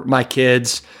for my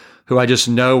kids who I just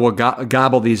know will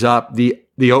gobble these up. The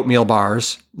oatmeal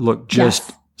bars look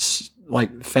just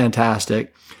like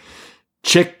fantastic.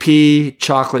 Chickpea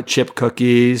chocolate chip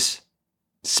cookies.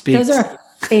 Those are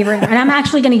a favorite. And I'm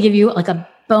actually going to give you like a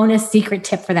bonus secret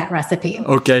tip for that recipe.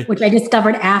 Okay. Which I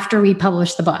discovered after we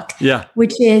published the book. Yeah.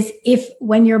 Which is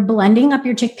when you're blending up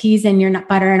your chickpeas and your nut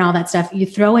butter and all that stuff, you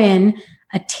throw in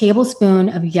a tablespoon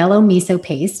of yellow miso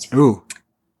paste. Ooh.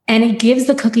 And it gives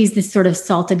the cookies this sort of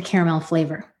salted caramel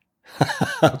flavor.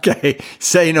 Okay.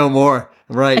 Say no more.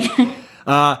 Right.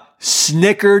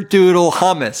 Snickerdoodle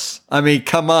hummus. I mean,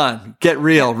 come on. Get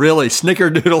real. Really.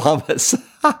 Snickerdoodle hummus.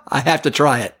 I have to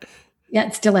try it. Yeah,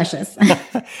 it's delicious.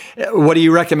 What do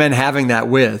you recommend having that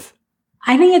with?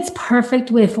 I think it's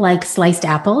perfect with like sliced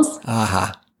apples.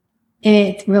 Uh-huh.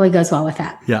 It really goes well with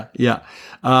that. Yeah, yeah.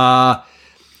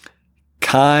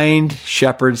 Kind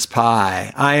shepherd's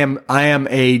pie. I am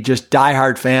a just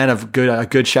diehard fan of a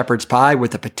good shepherd's pie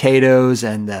with the potatoes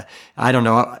and I don't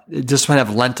know, just want to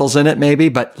have lentils in it maybe,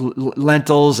 but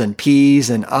lentils and peas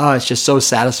and it's just so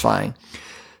satisfying.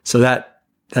 So that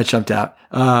jumped out.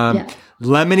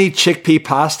 Lemony chickpea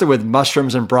pasta with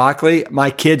mushrooms and broccoli.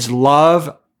 My kids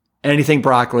love anything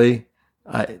broccoli.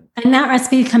 And that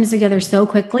recipe comes together so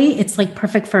quickly. It's like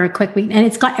perfect for a quick week. And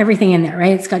it's got everything in there,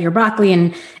 right? It's got your broccoli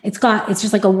and it's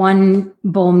just like a 1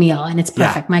 bowl meal and it's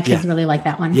perfect. My kids really like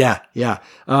that one. Yeah, yeah.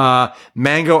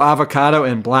 Mango, avocado,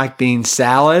 and black bean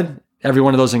salad. Every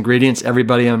one of those ingredients,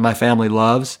 everybody in my family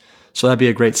loves. So that'd be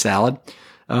a great salad.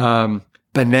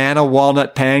 Banana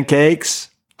walnut pancakes.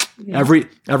 Yeah.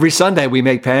 Every Sunday we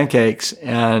make pancakes,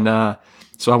 and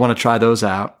so I want to try those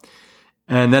out.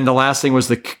 And then the last thing was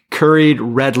the curried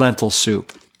red lentil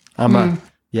soup.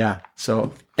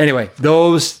 So anyway,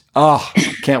 those.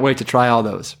 Can't wait to try all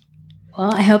those.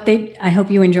 Well, I hope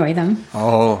you enjoy them.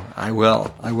 Oh, I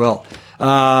will. I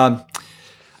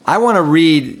want to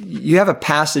read. You have a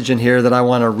passage in here that I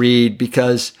want to read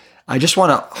because I just want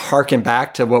to harken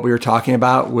back to what we were talking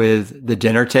about with the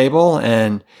dinner table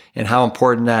and how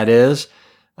important that is.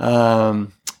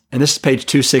 And this is page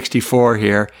 264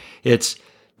 here. It's,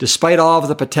 despite all of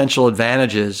the potential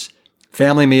advantages,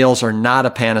 family meals are not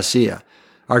a panacea.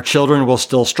 Our children will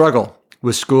still struggle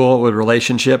with school, with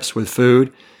relationships, with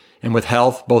food, and with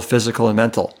health, both physical and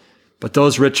mental. But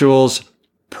those rituals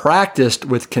practiced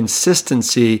with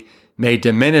consistency may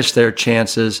diminish their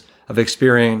chances of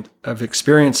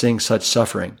experiencing such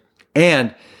suffering.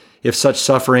 And if such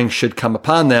suffering should come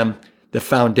upon them, the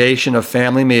foundation of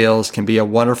family meals can be a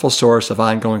wonderful source of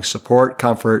ongoing support,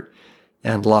 comfort,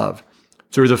 and love.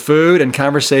 Through the food and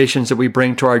conversations that we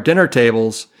bring to our dinner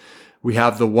tables, we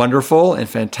have the wonderful and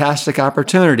fantastic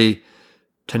opportunity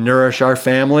to nourish our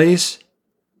families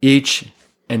each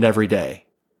and every day.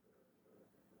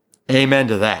 Amen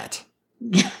to that.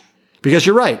 Because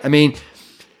you're right. I mean,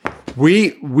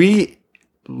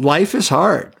 life is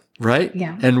hard, right?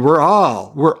 Yeah. And we're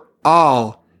all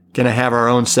going to have our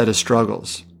own set of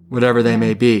struggles, whatever they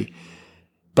may be.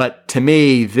 But to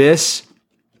me,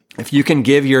 if you can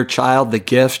give your child the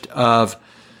gift of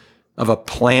a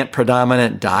plant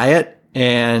predominant diet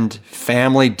and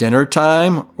family dinner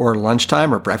time or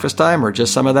lunchtime or breakfast time or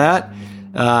just some of that,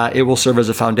 it will serve as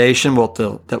a foundation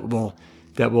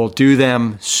that will do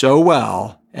them so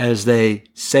well as they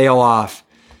sail off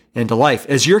into life,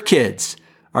 as your kids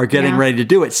are getting ready to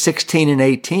do it, 16 and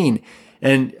 18.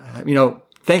 And,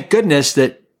 thank goodness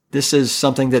that this is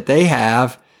something that they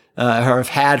have or have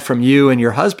had from you and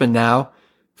your husband now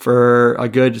for a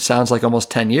good, sounds like almost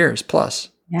 10 years plus.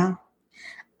 Yeah.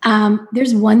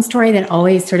 There's one story that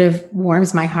always sort of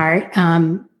warms my heart.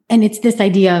 And it's this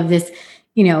idea of this,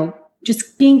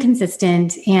 just being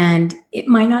consistent, and it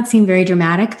might not seem very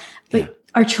dramatic, but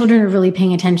our children are really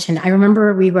paying attention. I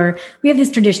remember we have this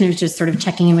tradition of just sort of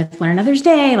checking in with one another's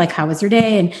day, like, how was your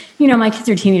day? And, my kids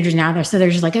are teenagers now, so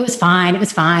they're just like, it was fine.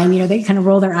 They kind of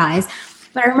roll their eyes.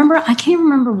 But I can't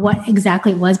remember what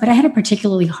exactly it was, but I had a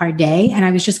particularly hard day, and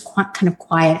I was just kind of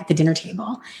quiet at the dinner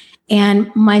table.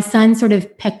 And my son sort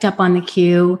of picked up on the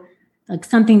cue, like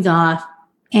something's off.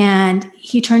 And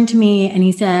he turned to me and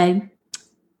he said,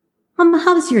 Mama,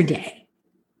 how's your day?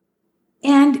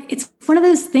 And it's one of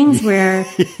those things where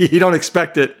you don't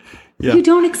expect it. Yeah. You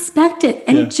don't expect it.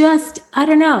 And it just, I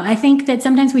don't know. I think that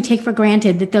sometimes we take for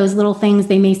granted that those little things,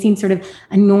 they may seem sort of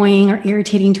annoying or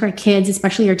irritating to our kids,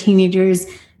 especially our teenagers,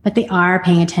 but they are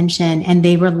paying attention and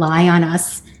they rely on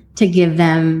us to give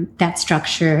them that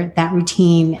structure, that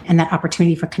routine, and that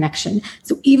opportunity for connection.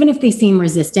 So even if they seem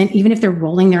resistant, even if they're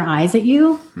rolling their eyes at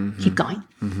you, keep going.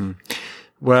 Mm-hmm.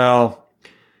 Well,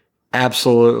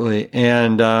 absolutely.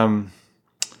 And,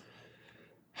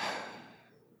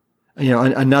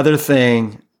 another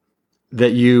thing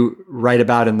that you write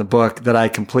about in the book that I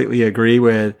completely agree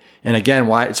with, and again,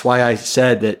 why I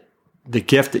said that the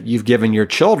gift that you've given your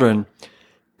children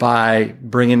by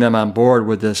bringing them on board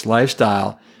with this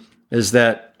lifestyle is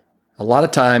that a lot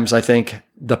of times I think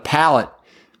the palate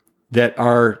that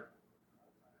our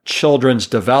children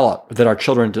develop,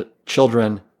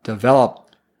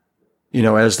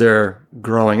 as they're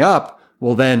growing up,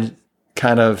 will then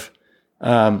kind of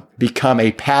become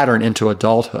a pattern into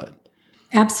adulthood.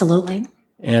 Absolutely.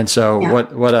 And so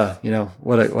what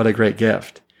a great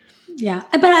gift. Yeah.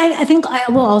 But I think I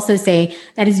will also say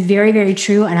that is very, very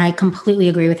true. And I completely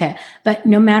agree with it. But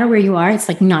no matter where you are, it's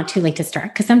like not too late to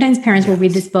start. Because sometimes parents will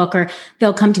read this book or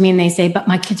they'll come to me and they say, but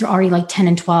my kids are already like 10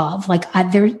 and 12. Like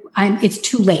it's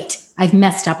too late. I've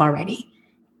messed up already.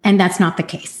 And that's not the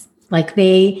case. Like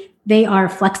they are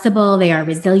flexible, they are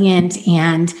resilient.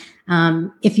 And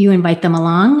if you invite them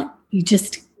along, you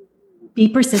just be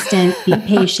persistent, be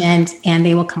patient, and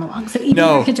they will come along. So even if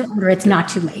your kids are older, it's not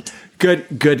too late.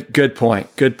 Good point.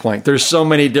 There's so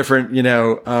many different,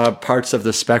 parts of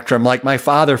the spectrum. Like my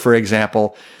father, for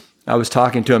example, I was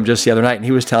talking to him just the other night and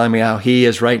he was telling me how he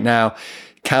is right now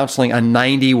counseling a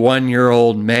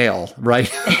 91-year-old male, right?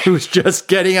 Who's just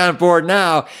getting on board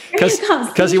now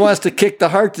because he wants to kick the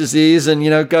heart disease and,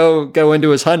 go into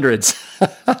his hundreds.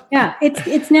 Yeah.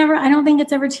 It's never, I don't think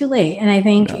it's ever too late. And I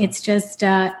think it's just,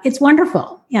 it's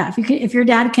wonderful. Yeah. If your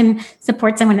dad can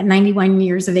support someone at 91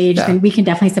 years of age, then we can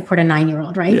definitely support a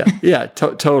 9-year-old, right? Yeah.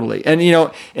 Totally. And,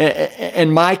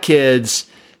 and my kids,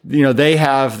 they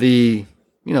have they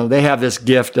have this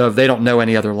gift of, they don't know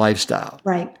any other lifestyle.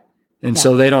 Right. And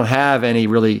so they don't have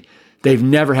they've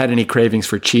never had any cravings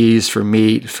for cheese, for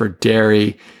meat, for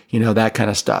dairy, that kind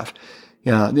of stuff.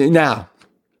 Now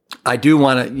I do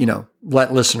want to,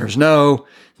 let listeners know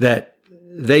that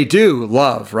they do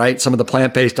love, right, some of the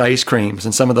plant-based ice creams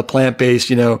and some of the plant-based,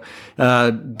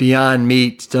 Beyond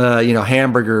Meat,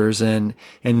 hamburgers and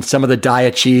some of the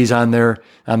diet cheese on their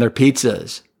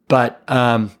pizzas. But,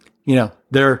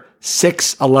 they're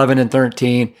 6, 11, and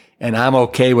 13, and I'm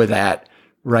okay with that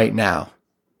right now.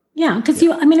 Yeah. Because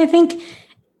I think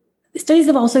studies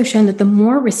have also shown that the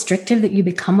more restrictive that you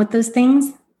become with those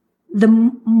things, the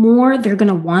more they're going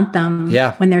to want them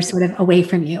when they're sort of away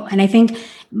from you. And I think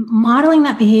modeling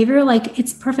that behavior, like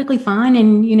it's perfectly fine.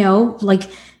 And, like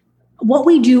what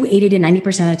we do 80 to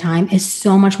 90% of the time is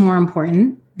so much more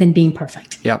important than being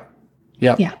perfect. Yep.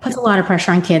 Yeah. It puts a lot of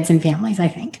pressure on kids and families, I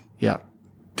think. Yeah,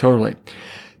 totally.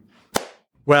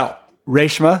 Well,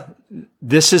 Reshma,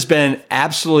 this has been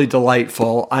absolutely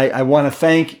delightful. I want to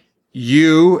thank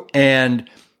you and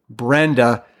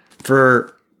Brenda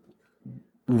for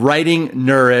writing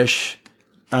Nourish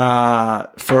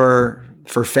for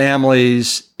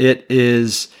families. It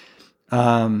is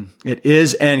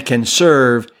and can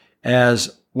serve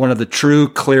as one of the true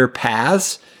clear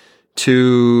paths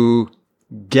to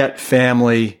get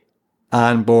family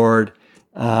on board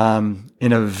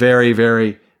in a very,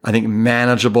 very, I think,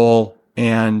 manageable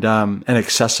and an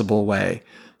accessible way.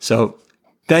 So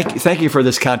thank you for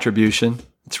this contribution.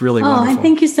 It's really wonderful. And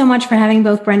thank you so much for having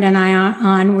both Brenda and I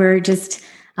on. We're just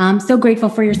so grateful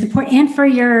for your support and for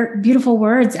your beautiful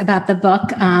words about the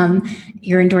book.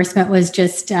 Your endorsement was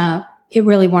just, it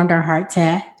really warmed our heart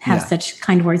to have such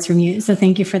kind words from you. So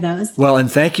thank you for those. Well,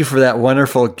 and thank you for that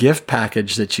wonderful gift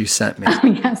package that you sent me. Oh,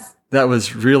 yes. That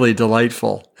was really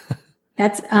delightful.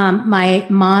 That's my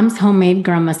mom's homemade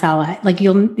garam masala. Like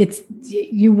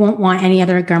you won't want any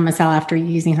other garam masala after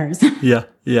using hers.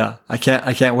 Yeah. I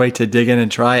can't wait to dig in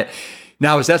and try it.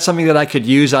 Now, is that something that I could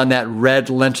use on that red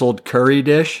lentil curry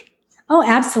dish? Oh,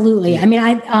 absolutely. I mean,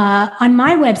 I on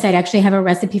my website, I actually have a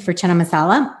recipe for chana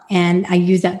masala, and I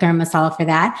use that garam masala for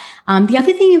that. The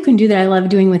other thing you can do that I love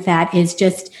doing with that is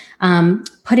just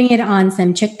putting it on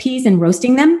some chickpeas and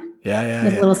roasting them. With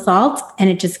a little salt, and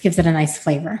it just gives it a nice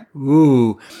flavor.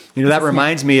 Ooh, that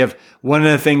reminds me of one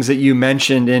of the things that you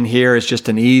mentioned in here is just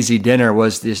an easy dinner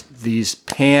was these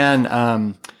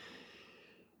pan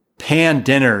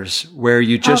dinners where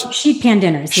you just sheet pan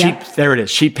dinners. There it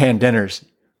is, sheet pan dinners.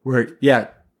 Where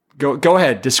go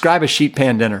ahead, describe a sheet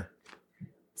pan dinner.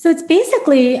 So it's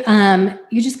basically,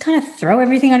 you just kind of throw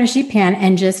everything on a sheet pan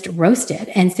and just roast it.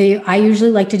 And so I usually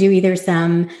like to do either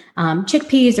some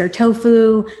chickpeas or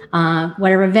tofu,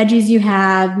 whatever veggies you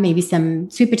have, maybe some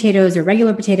sweet potatoes or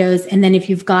regular potatoes. And then if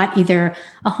you've got either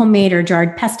a homemade or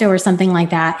jarred pesto or something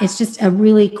like that, it's just a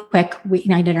really quick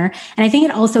weeknight dinner. And I think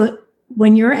it also,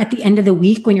 when you're at the end of the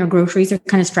week, when your groceries are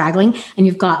kind of straggling and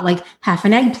you've got like half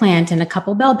an eggplant and a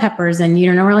couple bell peppers and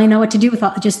you don't really know what to do with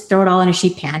all, just throw it all in a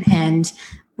sheet pan, and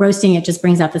roasting it just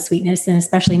brings out the sweetness. And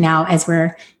especially now as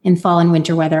we're in fall and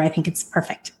winter weather, I think it's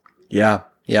perfect. Yeah.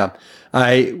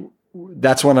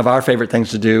 That's one of our favorite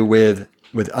things to do with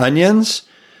onions,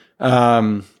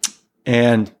 and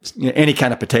any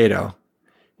kind of potato.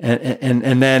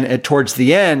 And then towards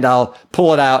the end, I'll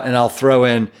pull it out and I'll throw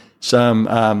in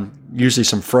some, usually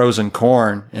some frozen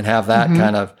corn, and have that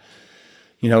kind of,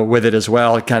 with it as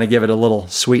well, kind of give it a little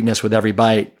sweetness with every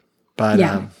bite. But,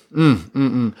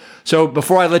 So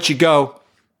before I let you go,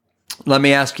 let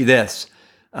me ask you this.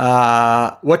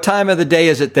 What time of the day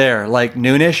is it there? Like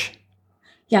noonish?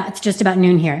 Yeah, it's just about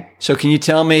noon here. So can you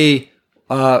tell me,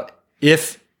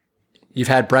 if you've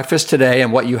had breakfast today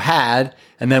and what you had,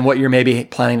 and then what you're maybe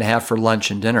planning to have for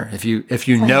lunch and dinner, if you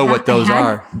know what those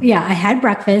are? Yeah, I had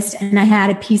breakfast and I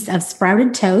had a piece of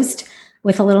sprouted toast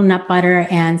with a little nut butter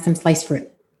and some sliced fruit.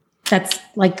 That's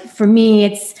like, for me,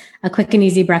 it's a quick and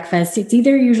easy breakfast. It's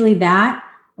either usually that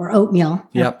or oatmeal.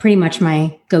 Yep. Pretty much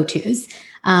my go-tos.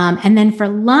 And then for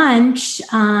lunch,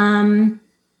 what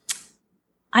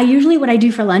I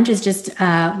do for lunch is just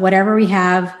whatever we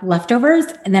have leftovers,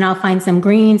 and then I'll find some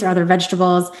greens or other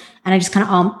vegetables, and I just kind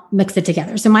of all mix it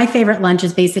together. So my favorite lunch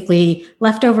is basically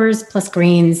leftovers plus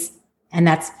greens, and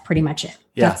that's pretty much it.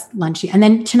 Yeah. That's lunch. And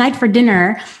then tonight for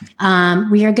dinner,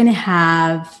 we are going to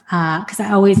have, because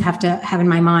I always have to have in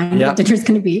my mind what dinner's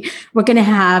going to be. We're going to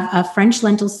have a French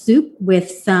lentil soup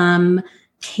with some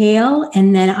kale.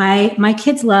 And then my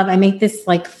kids I make this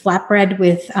like flatbread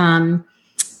with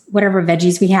whatever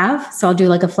veggies we have. So I'll do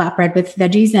like a flatbread with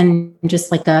veggies and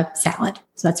just like a salad.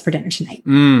 So that's for dinner tonight.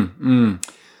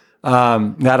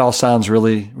 That all sounds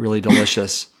really, really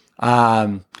delicious.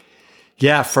 For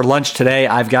lunch today,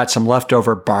 I've got some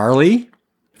leftover barley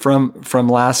from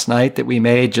last night that we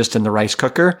made just in the rice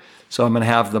cooker. So I'm going to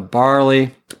have the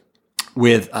barley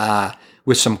with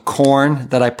some corn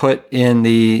that I put in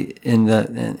the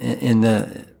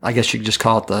I guess you could just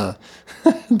call it the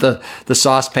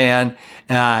saucepan,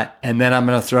 and then I'm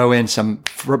going to throw in some,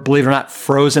 believe it or not,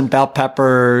 frozen bell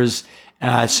peppers,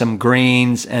 some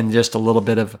greens, and just a little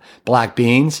bit of black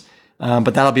beans.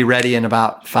 But that'll be ready in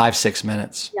about 5-6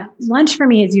 minutes. Yeah. Lunch for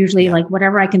me is usually like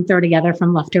whatever I can throw together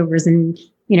from leftovers and,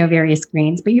 various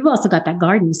greens. But you've also got that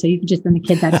garden, so you can just send the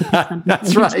kids out to pick something.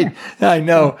 That's right. I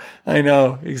know.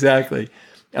 Exactly.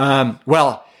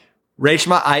 Well,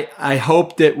 Reshma, I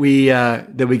hope that we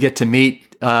get to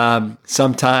meet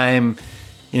sometime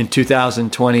in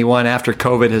 2021 after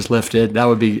COVID has lifted. That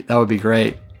would be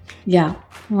great. Yeah.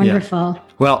 Wonderful. Yeah.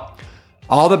 Well,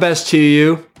 all the best to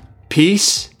you.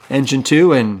 Peace. Engine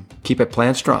 2, and keep it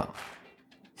plant strong.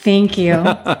 Thank you.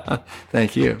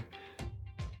 Thank you.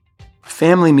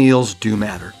 Family meals do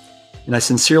matter, and I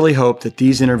sincerely hope that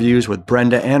these interviews with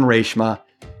Brenda and Reshma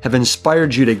have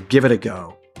inspired you to give it a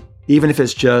go, even if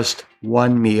it's just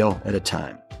one meal at a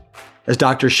time. As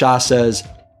Dr. Shah says,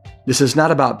 this is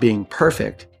not about being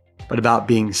perfect, but about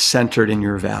being centered in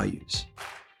your values.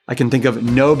 I can think of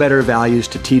no better values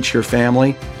to teach your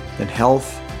family than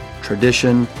health,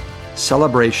 tradition,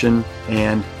 celebration,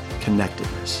 and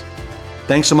connectedness.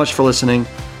 Thanks so much for listening.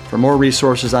 For more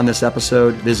resources on this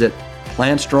episode, visit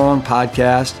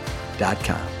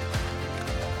plantstrongpodcast.com.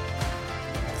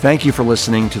 Thank you for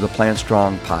listening to the Plant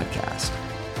Strong Podcast.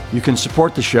 You can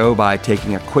support the show by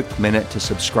taking a quick minute to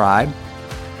subscribe,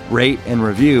 rate, and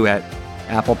review at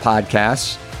Apple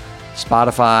Podcasts,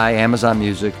 Spotify, Amazon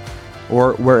Music,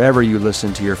 or wherever you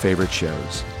listen to your favorite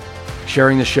shows.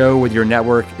 Sharing the show with your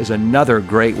network is another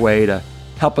great way to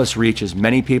help us reach as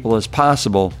many people as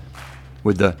possible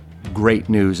with the great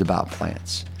news about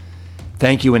plants.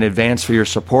 Thank you in advance for your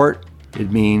support.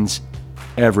 It means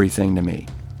everything to me.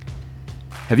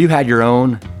 Have you had your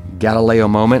own Galileo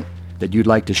moment that you'd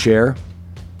like to share?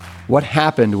 What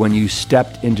happened when you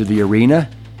stepped into the arena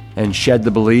and shed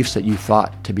the beliefs that you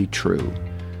thought to be true?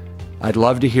 I'd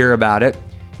love to hear about it.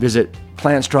 Visit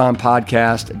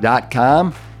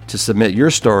plantstrongpodcast.com to submit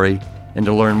your story and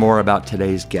to learn more about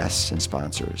today's guests and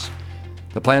sponsors.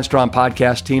 The Plant Strong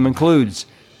podcast team includes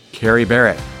Carrie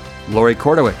Barrett, Lori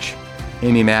Kordowich,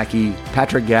 Amy Mackey,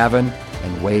 Patrick Gavin,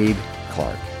 and Wade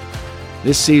Clark.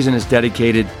 This season is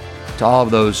dedicated to all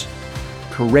of those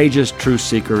courageous truth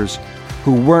seekers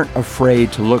who weren't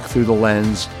afraid to look through the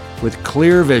lens with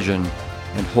clear vision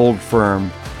and hold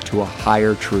firm to a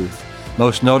higher truth.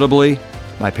 Most notably,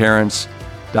 my parents,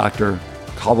 Dr.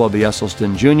 Caldwell B.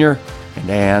 Esselstyn Jr. and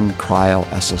Ann Cryle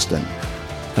Esselstyn.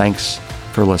 Thanks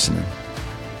for listening.